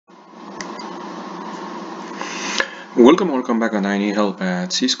Welcome back on INH help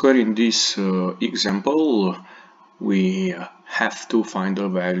at C-square. In this example, we have to find the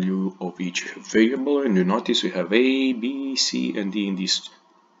value of each variable, and you notice we have A, B, C, and D in these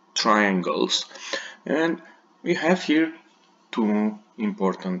triangles, and we have here two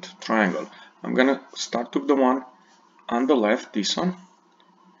important triangles. I'm gonna start with the one on the left, this one,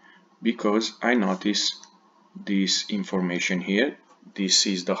 because I notice this information here. This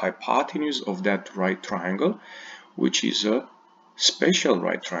is the hypotenuse of that right triangle, which is a special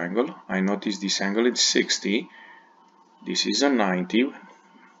right triangle. I notice this angle is 60, this is a 90,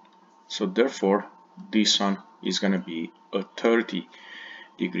 so therefore this one is going to be a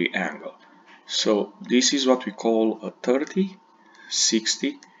 30-degree angle. So this is what we call a 30,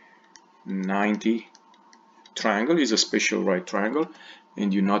 60, 90 triangle. Is a special right triangle,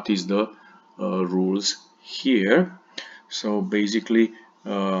 and you notice the rules here. So basically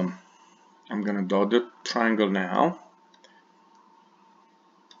I'm gonna draw the triangle now,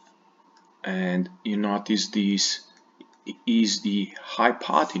 and you notice this is the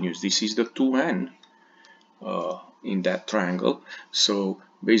hypotenuse. This is the 2n in that triangle. So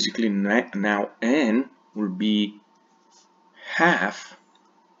basically now n will be half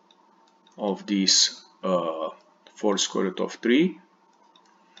of this 4 square root of 3,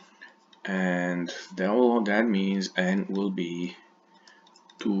 and that means n will be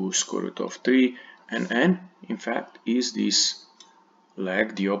 2 square root of 3, and n in fact is this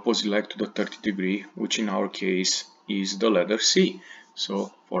leg, the opposite leg to the 30-degree, which in our case is the letter C.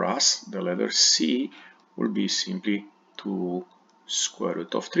 So for us the letter C will be simply 2 square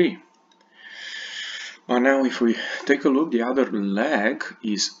root of 3. But now if we take a look, the other leg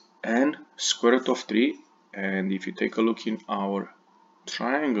is n square root of 3, and if you take a look in our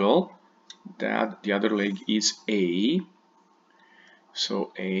triangle, that the other leg is A.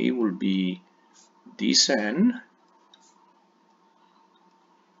 So A will be this n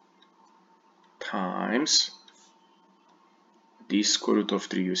times this square root of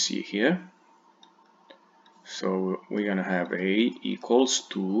 3 you see here. So we're gonna have A equals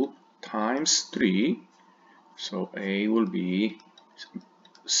 2 times 3, so A will be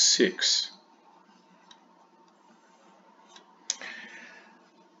 6.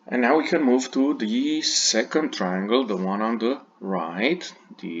 And now we can move to the second triangle, the one on the right,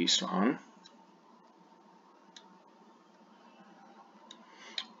 this one,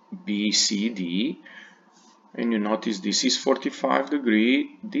 BCD. And you notice this is 45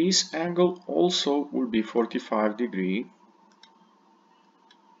 degree. This angle also will be 45 degree.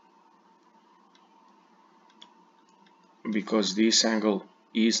 Because this angle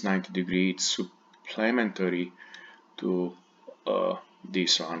is 90 degree, it's supplementary to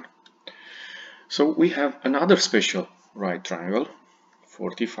this one. So we have another special right triangle,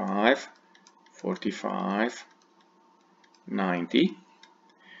 45, 45, 90.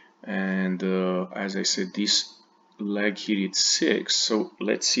 And as I said, this leg here is 6, so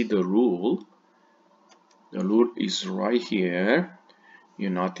let's see the rule. The rule is right here.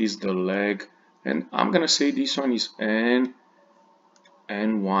 You notice the leg, and I'm gonna say this one is n1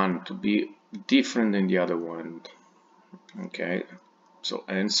 to be different than the other one. Okay, so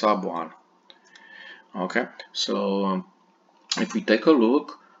n sub 1. Okay, so if we take a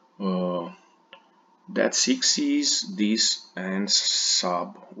look, that 6 is this n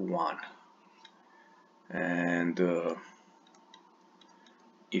sub 1, and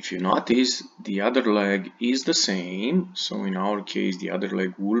if you notice, the other leg is the same. So in our case the other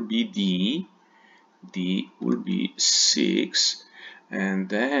leg will be D will be 6, and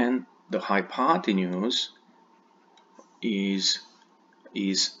then the hypotenuse is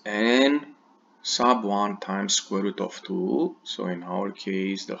n sub 1 times square root of 2. So in our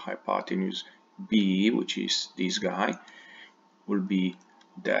case the hypotenuse B, which is this guy, will be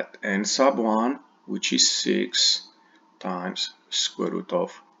that n sub 1, which is 6 times square root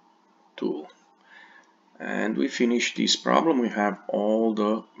of 2. And we finish this problem. We have all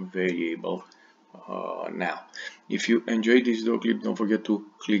the variable now. If you enjoyed this video clip, don't forget to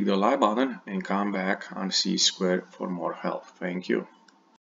click the like button and come back on C-square for more help. Thank you.